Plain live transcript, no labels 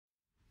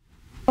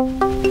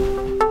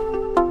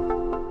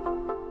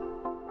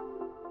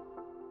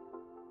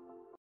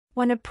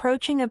When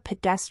approaching a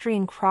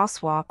pedestrian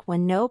crosswalk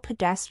when no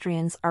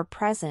pedestrians are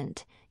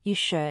present, you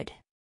should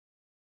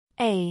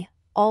A.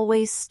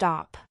 Always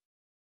stop.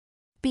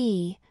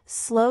 B.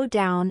 Slow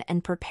down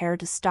and prepare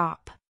to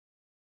stop.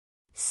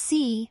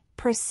 C.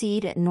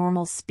 Proceed at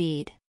normal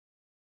speed.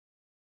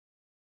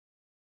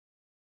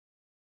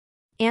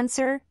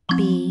 Answer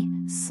B.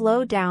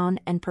 Slow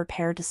down and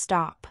prepare to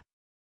stop.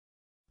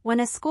 When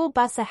a school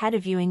bus ahead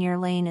of you in your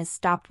lane is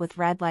stopped with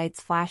red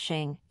lights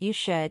flashing, you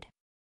should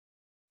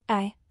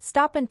A.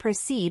 Stop and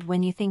proceed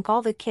when you think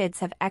all the kids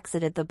have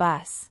exited the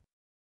bus.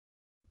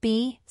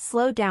 B.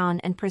 Slow down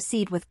and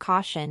proceed with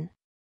caution.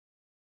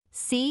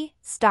 C.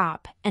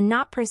 Stop and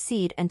not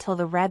proceed until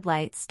the red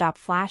lights stop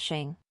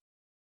flashing.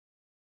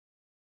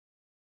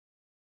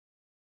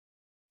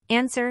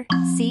 Answer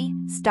C.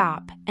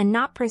 Stop and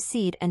not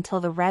proceed until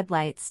the red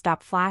lights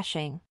stop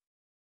flashing.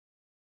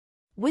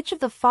 Which of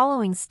the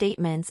following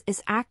statements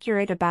is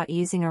accurate about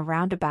using a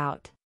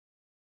roundabout?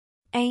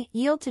 A.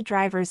 Yield to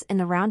drivers in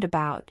the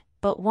roundabout,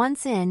 but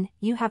once in,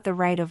 you have the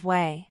right of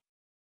way.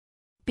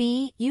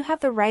 B. You have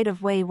the right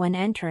of way when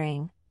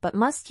entering, but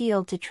must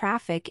yield to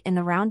traffic in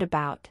the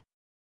roundabout.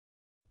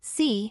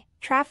 C.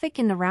 Traffic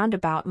in the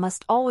roundabout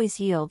must always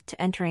yield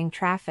to entering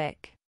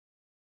traffic.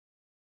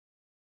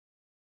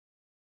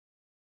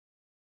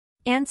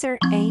 Answer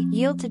A.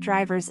 Yield to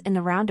drivers in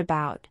the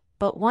roundabout,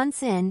 but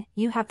once in,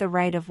 you have the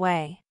right of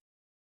way.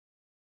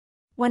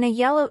 When a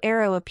yellow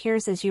arrow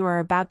appears as you are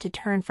about to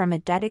turn from a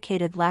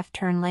dedicated left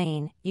turn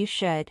lane, you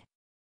should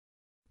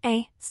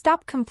A.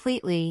 Stop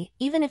completely,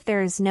 even if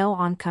there is no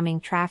oncoming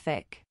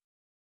traffic.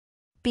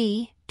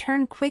 B.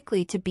 Turn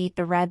quickly to beat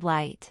the red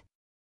light.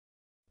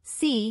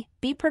 C.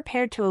 Be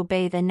prepared to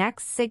obey the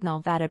next signal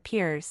that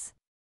appears.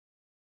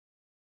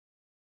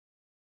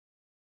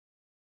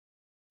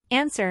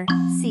 Answer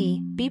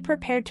C. Be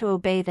prepared to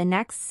obey the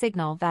next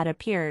signal that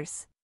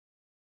appears.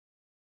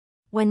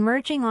 When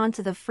merging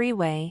onto the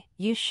freeway,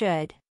 you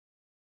should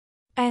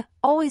A.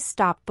 Always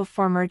stop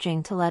before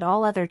merging to let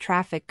all other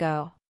traffic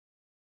go.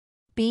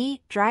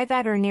 B. Drive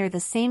at or near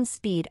the same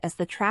speed as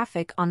the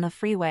traffic on the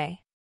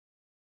freeway.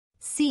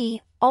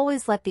 C.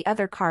 Always let the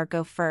other car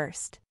go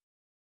first.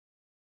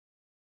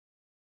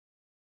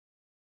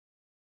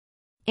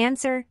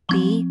 Answer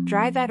B.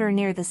 Drive at or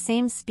near the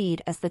same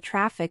speed as the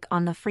traffic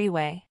on the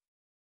freeway.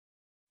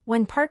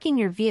 When parking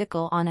your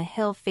vehicle on a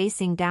hill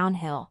facing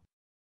downhill,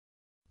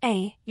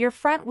 A. Your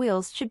front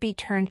wheels should be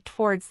turned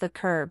towards the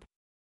curb.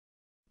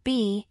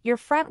 B. Your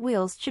front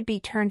wheels should be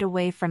turned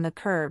away from the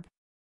curb.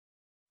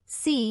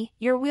 C.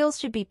 Your wheels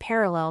should be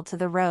parallel to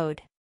the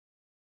road.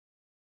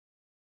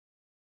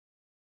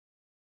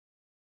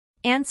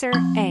 Answer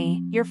A.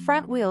 Your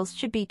front wheels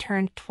should be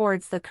turned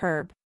towards the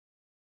curb.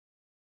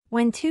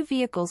 When two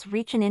vehicles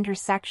reach an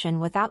intersection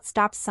without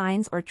stop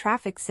signs or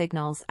traffic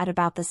signals at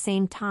about the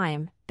same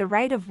time, the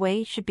right of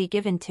way should be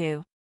given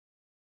to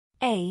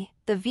A.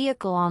 The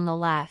vehicle on the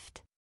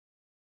left.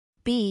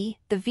 B.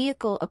 The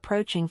vehicle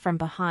approaching from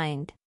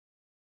behind.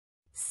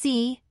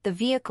 C. The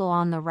vehicle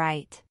on the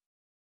right.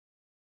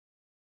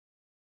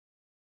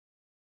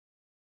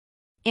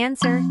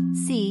 Answer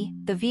C.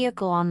 The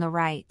vehicle on the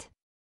right.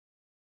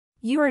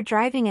 You are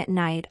driving at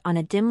night on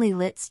a dimly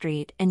lit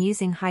street and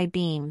using high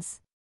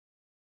beams.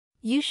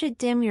 You should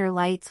dim your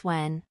lights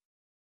when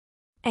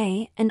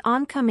A. An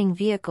oncoming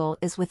vehicle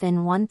is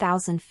within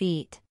 1,000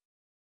 feet.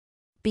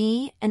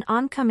 B. An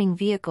oncoming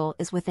vehicle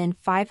is within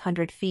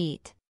 500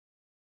 feet.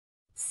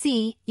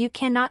 C. You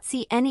cannot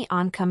see any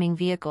oncoming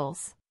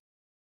vehicles.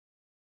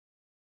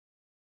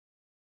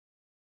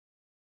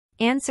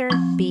 Answer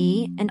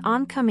B. An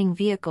oncoming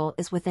vehicle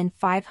is within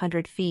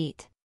 500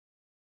 feet.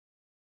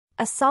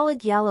 A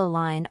solid yellow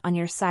line on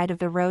your side of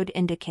the road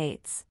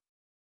indicates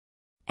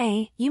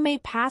A. You may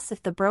pass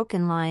if the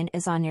broken line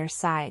is on your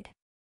side.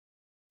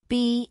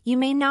 B. You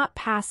may not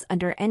pass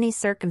under any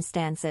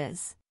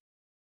circumstances.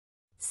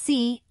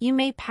 C. You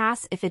may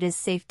pass if it is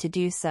safe to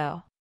do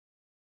so.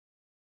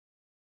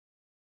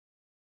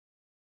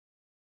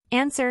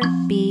 Answer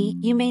B.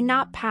 You may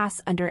not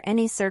pass under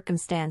any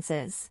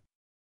circumstances.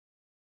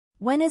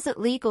 When is it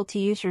legal to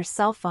use your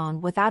cell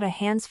phone without a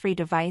hands-free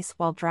device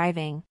while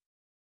driving?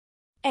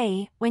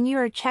 A. When you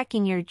are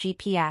checking your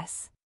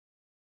GPS.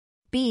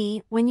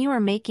 B. When you are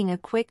making a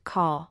quick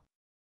call.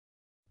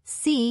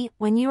 C.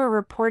 When you are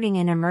reporting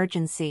an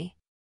emergency.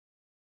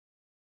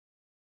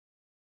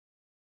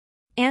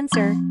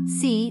 Answer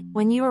C.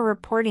 When you are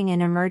reporting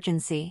an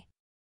emergency.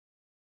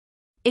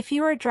 If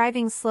you are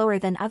driving slower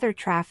than other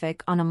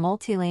traffic on a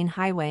multi-lane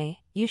highway,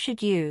 you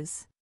should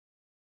use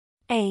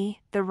A.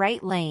 The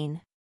right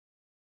lane.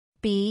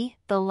 B.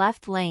 The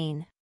left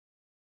lane.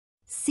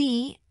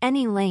 C.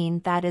 Any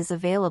lane that is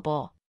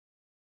available.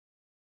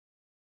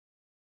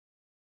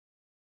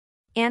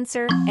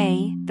 Answer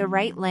A. The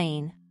right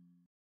lane.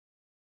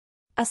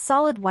 A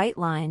solid white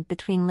line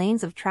between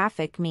lanes of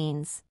traffic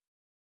means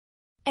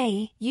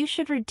A. You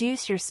should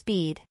reduce your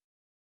speed.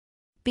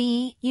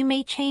 B. You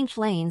may change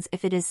lanes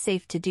if it is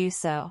safe to do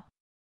so.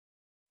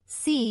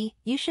 C.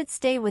 You should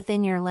stay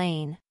within your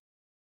lane.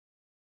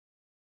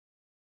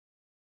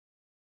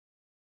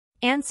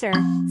 Answer: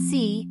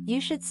 C.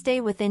 You should stay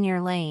within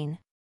your lane.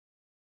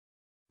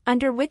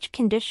 Under which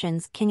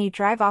conditions can you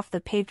drive off the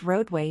paved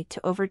roadway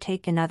to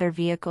overtake another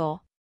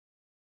vehicle?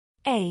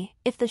 A.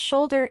 If the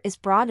shoulder is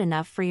broad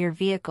enough for your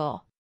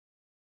vehicle.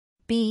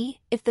 B.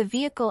 If the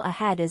vehicle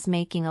ahead is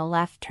making a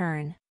left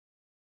turn.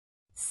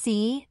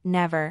 C.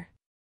 Never.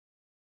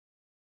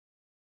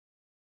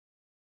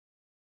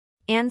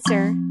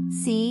 Answer: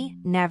 C.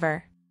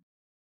 Never.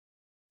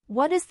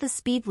 What is the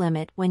speed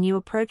limit when you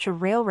approach a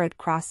railroad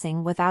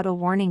crossing without a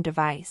warning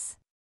device?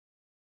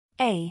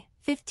 A.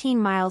 15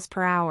 miles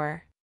per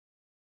hour.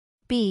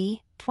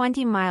 B.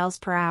 20 miles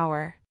per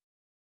hour.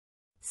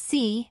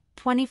 C.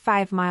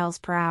 25 miles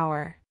per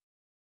hour.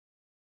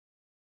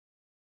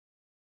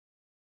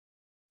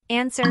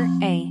 Answer: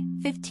 A.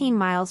 15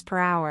 miles per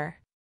hour.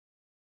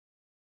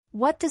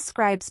 What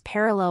describes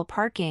parallel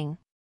parking?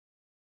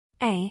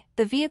 A.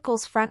 The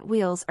vehicle's front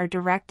wheels are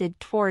directed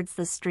towards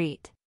the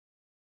street.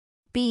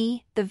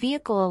 B. The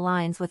vehicle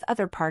aligns with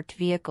other parked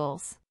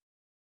vehicles.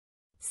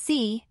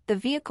 C. The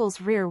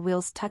vehicle's rear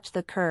wheels touch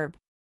the curb.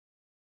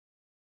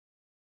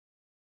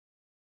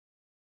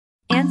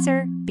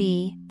 Answer: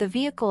 B. The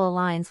vehicle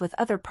aligns with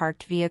other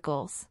parked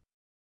vehicles.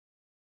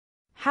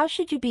 How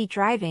should you be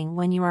driving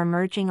when you are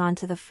merging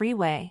onto the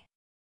freeway?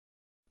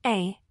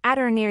 A. At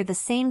or near the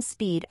same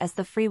speed as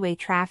the freeway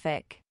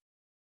traffic.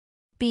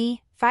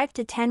 B. 5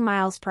 to 10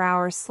 miles per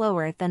hour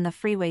slower than the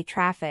freeway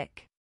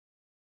traffic.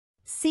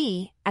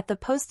 C. At the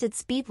posted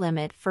speed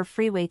limit for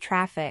freeway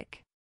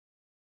traffic.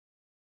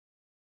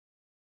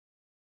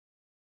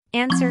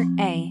 Answer: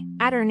 A.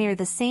 At or near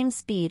the same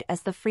speed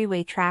as the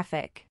freeway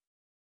traffic.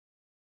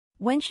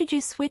 When should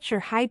you switch your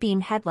high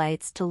beam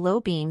headlights to low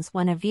beams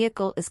when a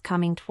vehicle is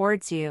coming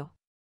towards you?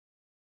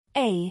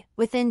 A.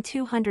 Within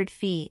 200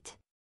 feet.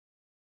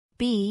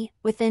 B.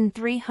 Within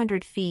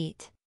 300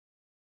 feet.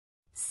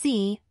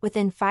 C.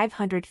 Within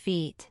 500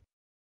 feet.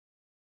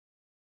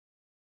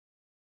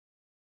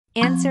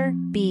 Answer: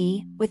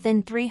 B.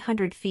 Within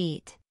 300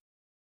 feet.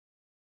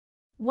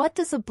 What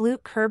does a blue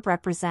curb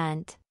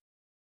represent?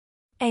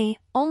 A.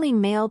 Only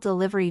mail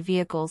delivery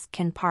vehicles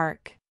can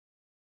park.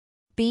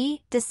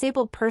 B.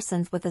 Disabled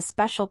persons with a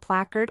special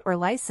placard or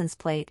license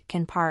plate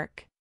can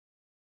park.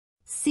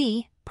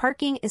 C.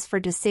 Parking is for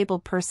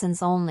disabled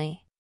persons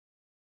only.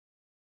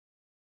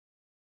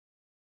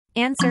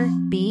 Answer: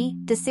 B.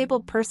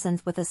 Disabled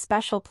persons with a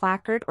special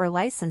placard or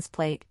license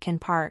plate can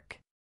park.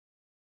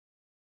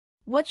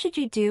 What should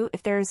you do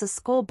if there is a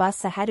school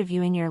bus ahead of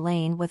you in your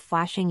lane with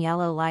flashing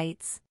yellow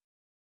lights?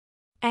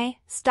 A.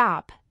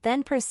 Stop,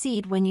 then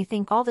proceed when you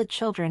think all the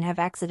children have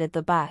exited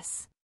the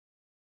bus.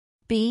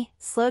 B.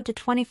 Slow to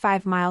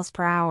 25 miles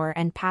per hour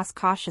and pass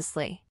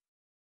cautiously.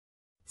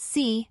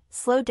 C.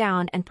 Slow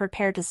down and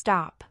prepare to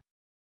stop.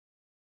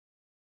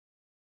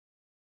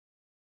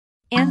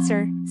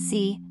 Answer: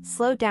 C.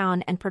 Slow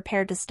down and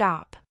prepare to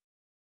stop.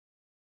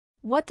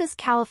 What does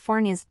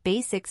California's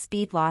basic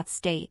speed law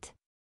state?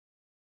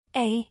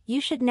 A. You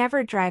should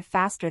never drive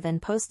faster than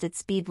posted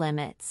speed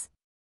limits.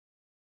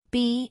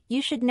 B.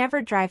 You should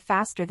never drive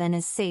faster than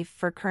is safe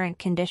for current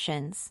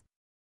conditions.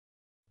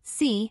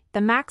 C.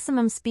 The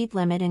maximum speed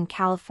limit in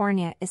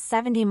California is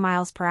 70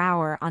 miles per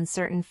hour on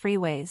certain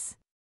freeways.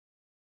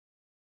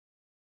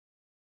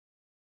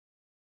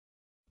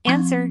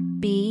 Answer: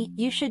 B.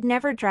 You should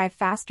never drive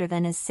faster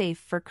than is safe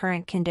for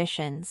current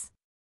conditions.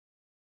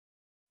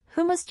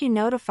 Who must you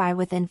notify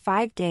within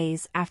 5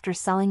 days after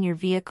selling your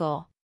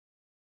vehicle?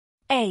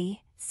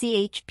 A.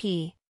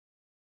 CHP.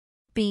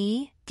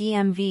 B.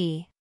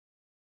 DMV.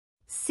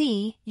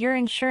 C. Your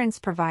insurance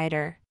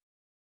provider.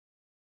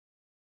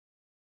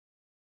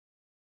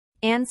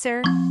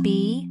 Answer: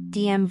 B.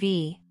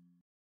 DMV.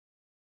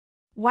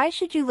 Why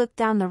should you look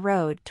down the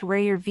road to where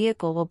your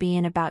vehicle will be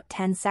in about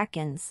 10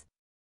 seconds?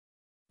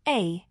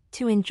 A.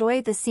 To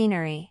enjoy the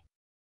scenery.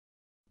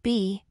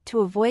 B. To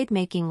avoid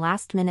making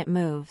last-minute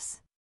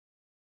moves.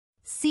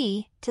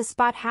 C. To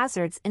spot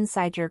hazards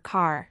inside your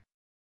car.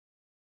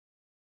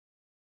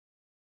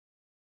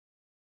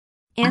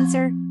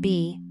 Answer: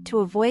 B. To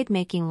avoid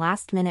making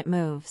last-minute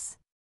moves.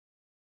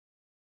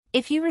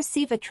 If you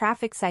receive a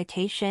traffic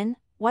citation,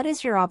 what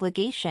is your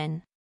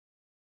obligation?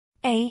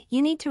 A.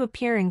 You need to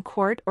appear in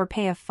court or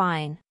pay a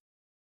fine.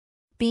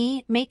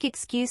 B. Make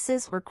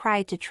excuses or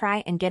cry to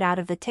try and get out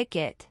of the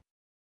ticket.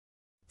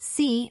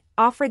 C.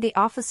 Offer the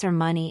officer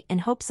money in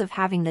hopes of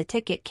having the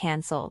ticket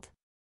cancelled.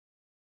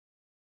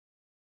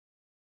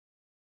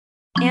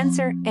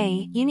 Answer: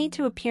 A. You need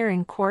to appear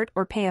in court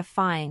or pay a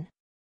fine.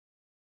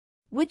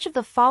 Which of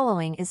the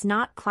following is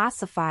not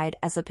classified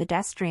as a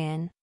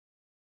pedestrian?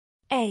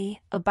 A.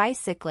 A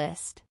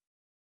bicyclist.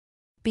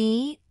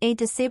 B. A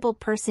disabled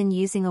person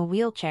using a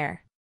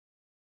wheelchair.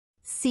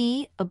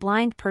 C. A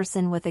blind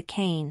person with a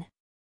cane.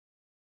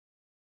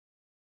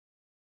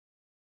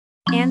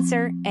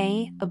 Answer: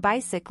 A. A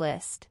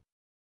bicyclist.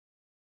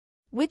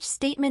 Which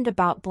statement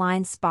about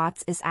blind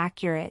spots is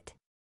accurate?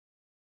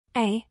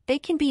 A. They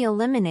can be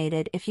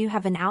eliminated if you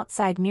have an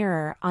outside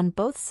mirror on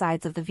both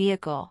sides of the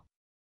vehicle.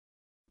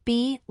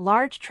 B.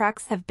 Large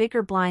trucks have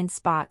bigger blind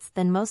spots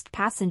than most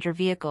passenger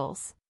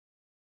vehicles.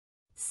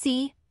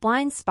 C.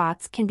 Blind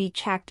spots can be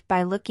checked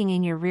by looking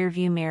in your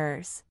rearview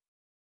mirrors.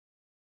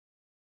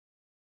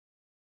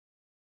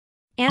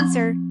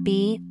 Answer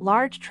B.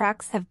 Large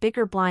trucks have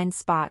bigger blind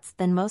spots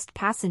than most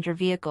passenger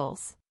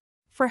vehicles.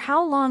 For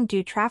how long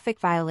do traffic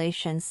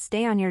violations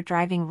stay on your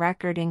driving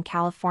record in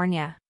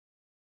California?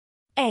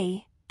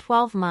 A.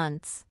 12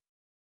 months.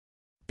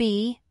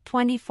 B.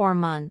 24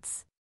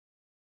 months.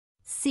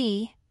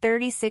 C.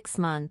 36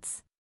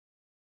 months.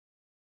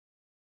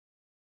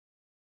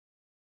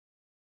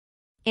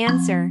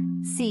 Answer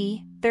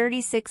C.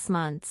 36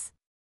 months.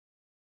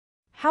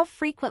 How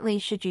frequently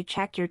should you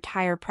check your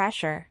tire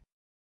pressure?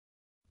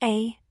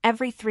 A.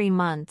 Every 3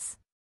 months.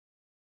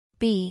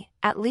 B.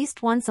 At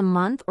least once a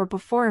month or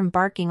before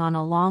embarking on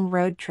a long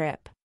road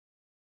trip.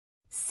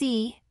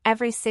 C.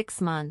 Every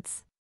 6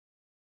 months.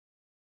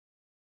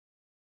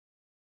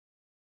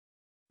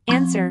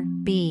 Answer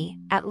B.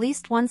 At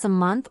least once a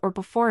month or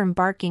before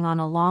embarking on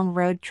a long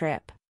road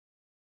trip.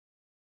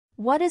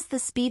 What is the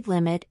speed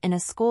limit in a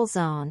school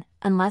zone,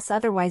 unless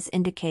otherwise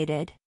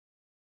indicated?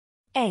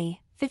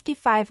 A.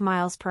 55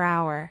 miles per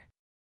hour.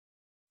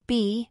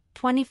 B.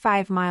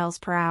 25 miles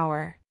per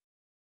hour.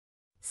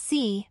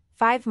 C.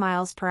 5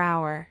 miles per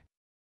hour.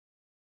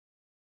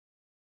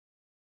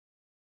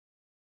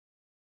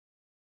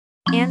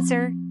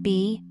 Answer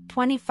B.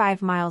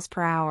 25 miles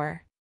per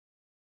hour.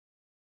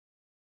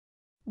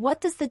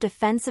 What does the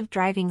defensive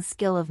driving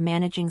skill of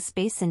managing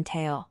space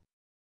entail?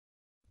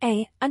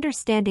 A.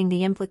 Understanding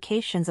the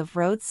implications of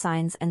road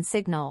signs and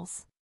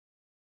signals.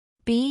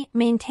 B.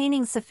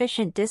 Maintaining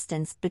sufficient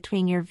distance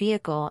between your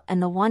vehicle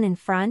and the one in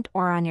front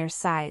or on your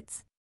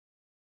sides.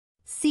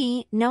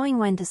 C. Knowing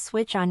when to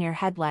switch on your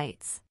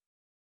headlights.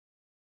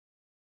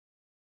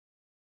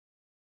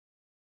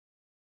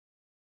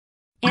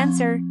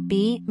 Answer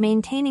B.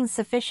 Maintaining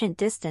sufficient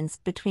distance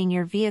between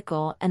your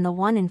vehicle and the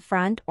one in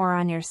front or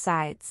on your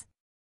sides.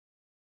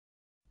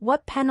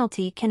 What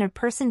penalty can a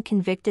person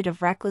convicted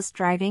of reckless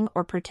driving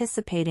or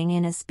participating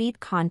in a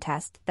speed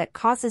contest that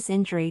causes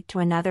injury to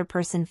another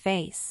person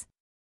face?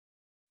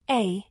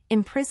 A.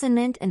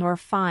 Imprisonment and/or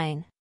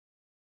fine.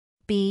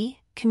 B.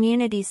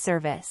 Community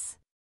service.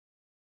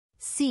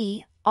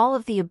 C. All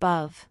of the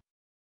above.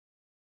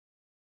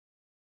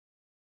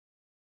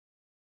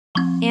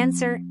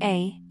 Answer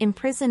A.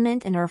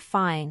 Imprisonment and/or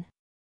fine.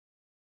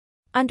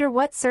 Under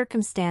what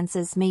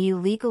circumstances may you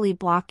legally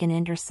block an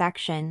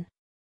intersection?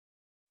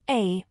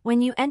 A.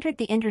 When you entered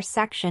the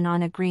intersection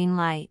on a green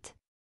light.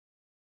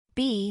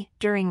 B.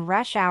 During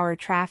rush hour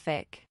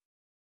traffic.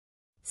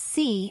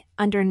 C.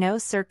 Under no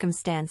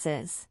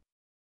circumstances.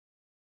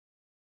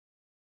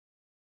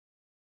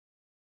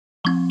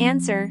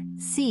 Answer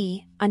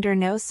C. Under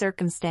no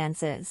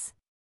circumstances.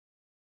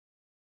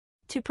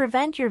 To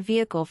prevent your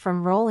vehicle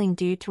from rolling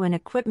due to an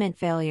equipment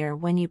failure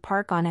when you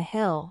park on a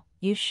hill,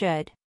 you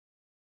should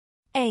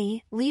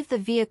A. Leave the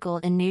vehicle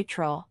in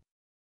neutral.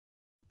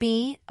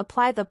 B.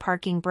 Apply the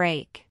parking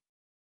brake.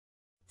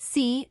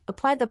 C.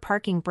 Apply the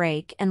parking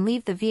brake and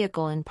leave the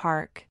vehicle in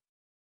park.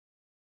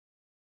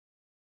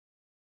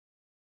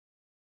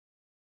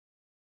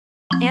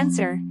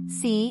 Answer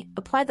C.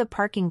 Apply the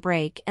parking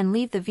brake and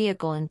leave the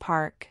vehicle in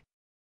park.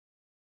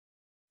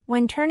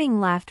 When turning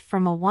left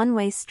from a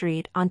one-way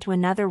street onto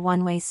another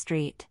one-way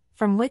street,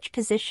 from which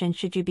position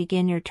should you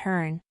begin your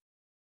turn?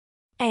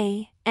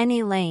 A.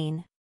 Any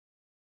lane.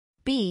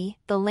 B.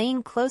 The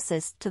lane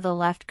closest to the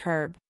left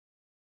curb.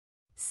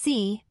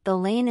 C. The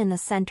lane in the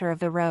center of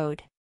the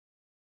road.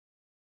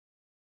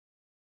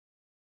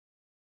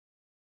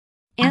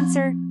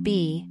 Answer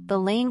B. The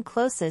lane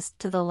closest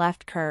to the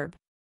left curb.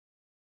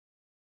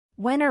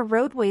 When are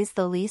roadways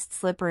the least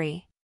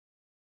slippery?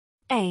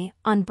 A.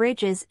 On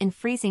bridges in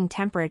freezing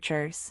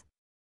temperatures.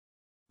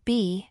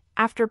 B.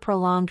 After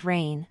prolonged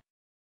rain.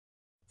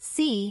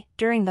 C.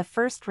 During the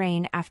first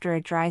rain after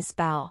a dry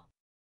spell.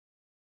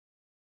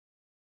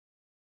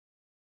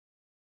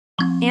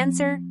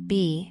 Answer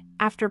B.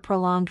 After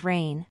prolonged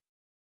rain.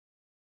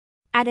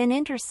 At an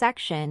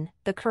intersection,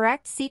 the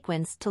correct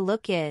sequence to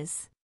look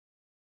is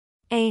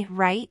A.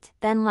 Right,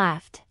 then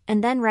left,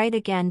 and then right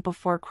again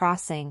before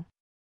crossing.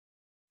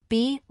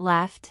 B.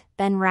 Left,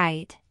 then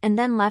right, and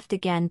then left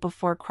again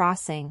before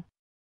crossing.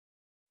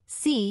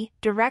 C.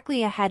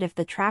 Directly ahead if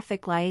the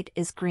traffic light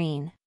is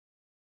green.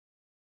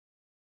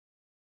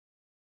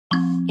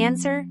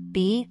 Answer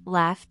B.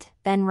 Left,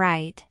 then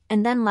right,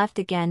 and then left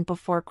again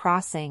before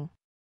crossing.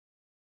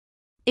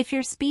 If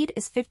your speed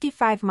is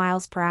 55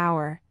 miles per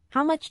hour,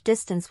 how much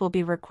distance will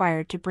be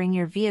required to bring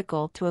your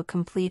vehicle to a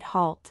complete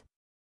halt?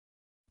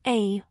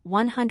 A.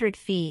 100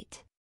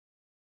 feet.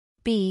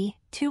 B.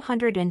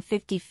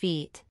 250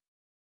 feet.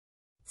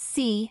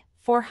 C.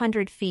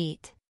 400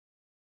 feet.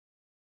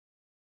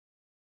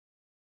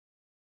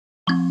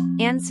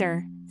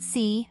 Answer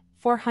C.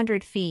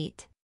 400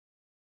 feet.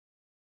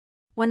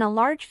 When a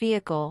large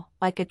vehicle,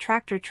 like a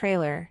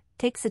tractor-trailer,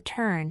 takes a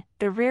turn,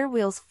 the rear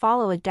wheels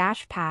follow a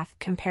dash path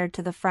compared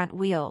to the front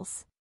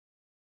wheels.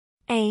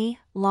 A.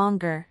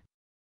 Longer.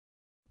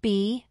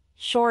 B.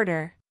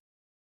 Shorter.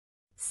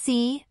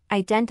 C.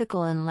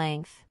 Identical in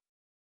length.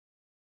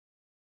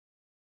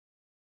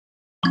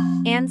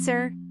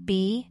 Answer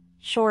B.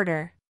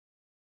 Shorter.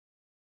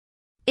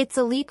 It's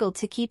illegal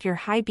to keep your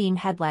high beam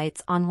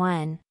headlights on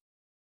when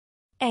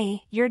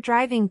A. You're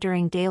driving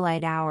during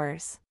daylight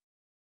hours.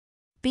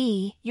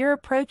 B. You're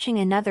approaching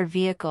another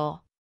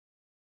vehicle.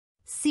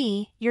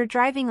 C. You're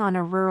driving on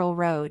a rural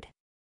road.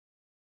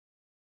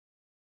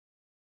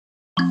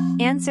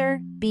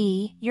 Answer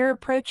B. You're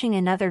approaching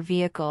another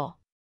vehicle.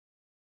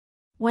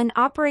 When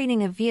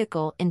operating a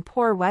vehicle in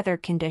poor weather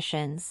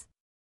conditions.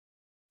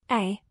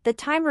 A. The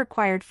time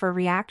required for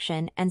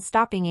reaction and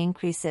stopping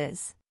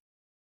increases.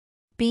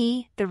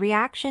 B. The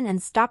reaction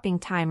and stopping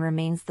time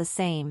remains the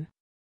same.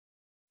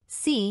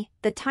 C.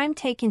 The time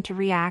taken to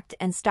react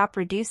and stop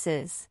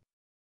reduces.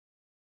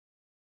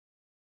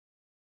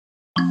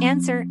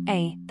 Answer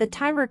A. The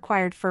time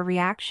required for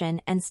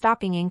reaction and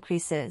stopping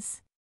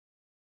increases.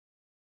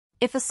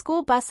 If a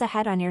school bus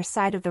ahead on your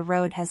side of the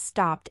road has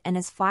stopped and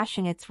is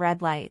flashing its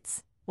red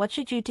lights, what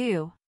should you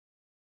do?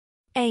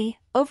 A.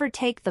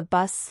 Overtake the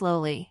bus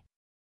slowly.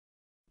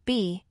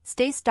 B.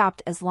 Stay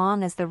stopped as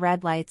long as the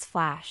red lights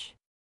flash.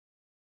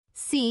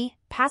 C.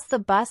 Pass the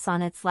bus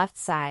on its left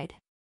side.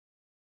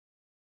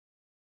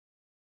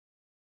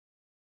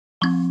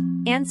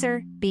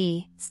 Answer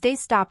B. Stay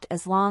stopped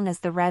as long as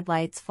the red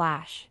lights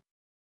flash.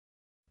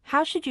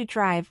 How should you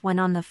drive when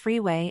on the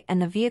freeway and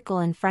the vehicle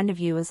in front of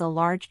you is a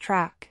large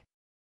truck?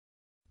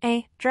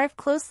 A. Drive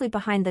closely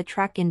behind the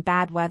truck in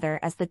bad weather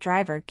as the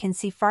driver can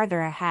see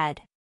farther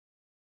ahead.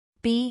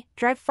 B.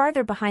 Drive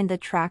farther behind the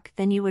truck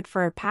than you would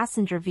for a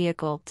passenger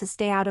vehicle to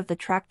stay out of the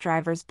truck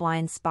driver's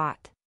blind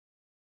spot.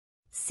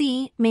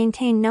 C.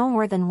 Maintain no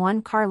more than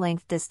 1 car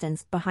length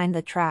distance behind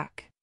the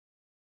truck.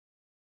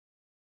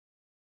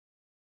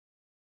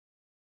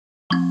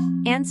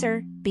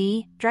 Answer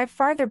B. Drive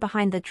farther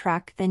behind the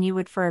truck than you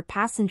would for a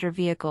passenger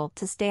vehicle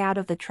to stay out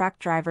of the truck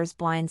driver's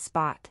blind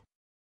spot.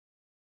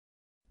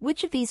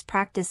 Which of these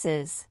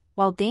practices,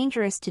 while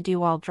dangerous to do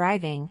while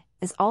driving,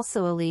 is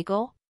also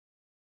illegal?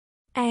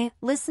 A.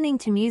 Listening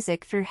to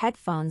music through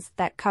headphones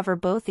that cover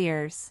both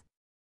ears.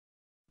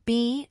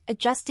 B.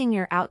 Adjusting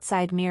your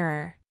outside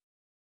mirror.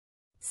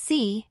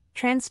 C.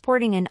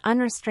 Transporting an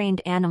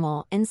unrestrained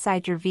animal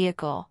inside your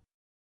vehicle.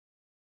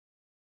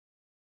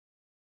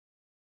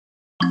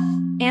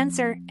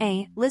 Answer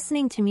A.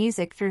 Listening to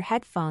music through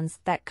headphones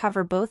that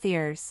cover both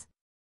ears.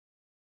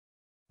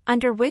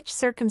 Under which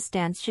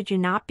circumstance should you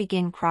not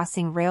begin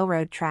crossing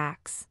railroad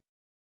tracks?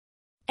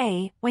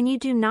 A. When you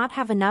do not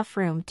have enough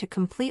room to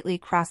completely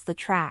cross the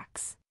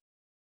tracks.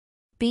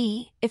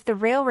 B. If the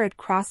railroad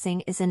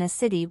crossing is in a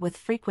city with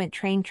frequent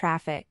train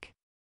traffic.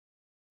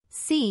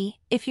 C.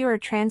 If you are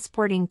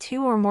transporting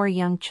 2 or more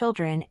young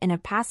children in a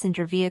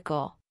passenger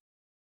vehicle.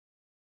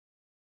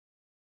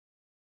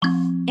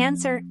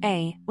 Answer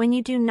A. When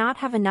you do not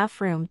have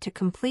enough room to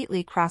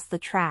completely cross the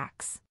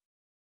tracks.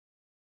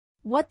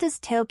 What does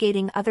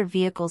tailgating other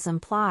vehicles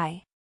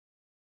imply?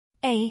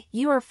 A.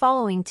 You are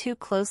following too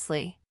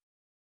closely.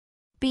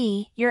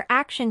 B. Your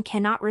action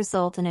cannot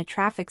result in a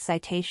traffic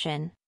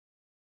citation.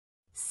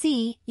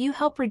 C. You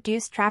help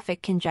reduce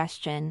traffic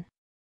congestion.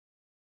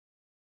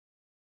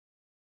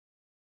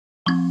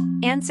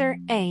 Answer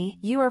A.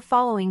 You are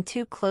following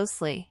too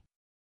closely.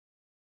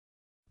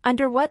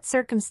 Under what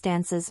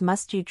circumstances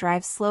must you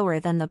drive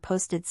slower than the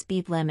posted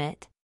speed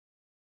limit?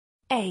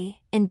 A.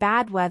 In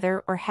bad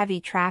weather or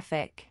heavy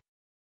traffic.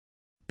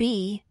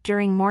 B.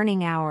 During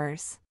morning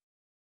hours.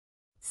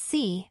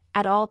 C.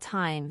 At all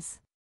times.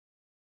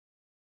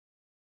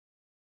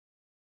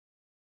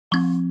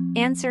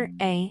 Answer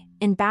A.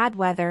 In bad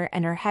weather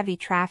and or heavy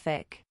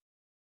traffic.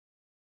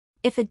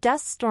 If a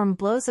dust storm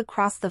blows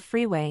across the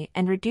freeway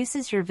and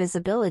reduces your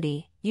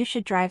visibility, you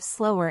should drive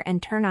slower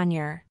and turn on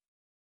your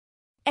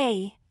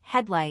A.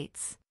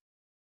 Headlights.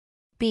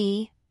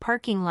 B.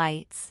 Parking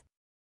lights.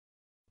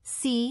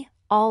 C.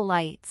 All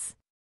lights.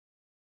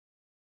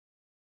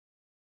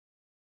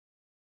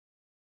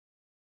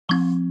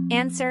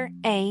 Answer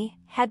A.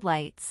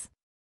 Headlights.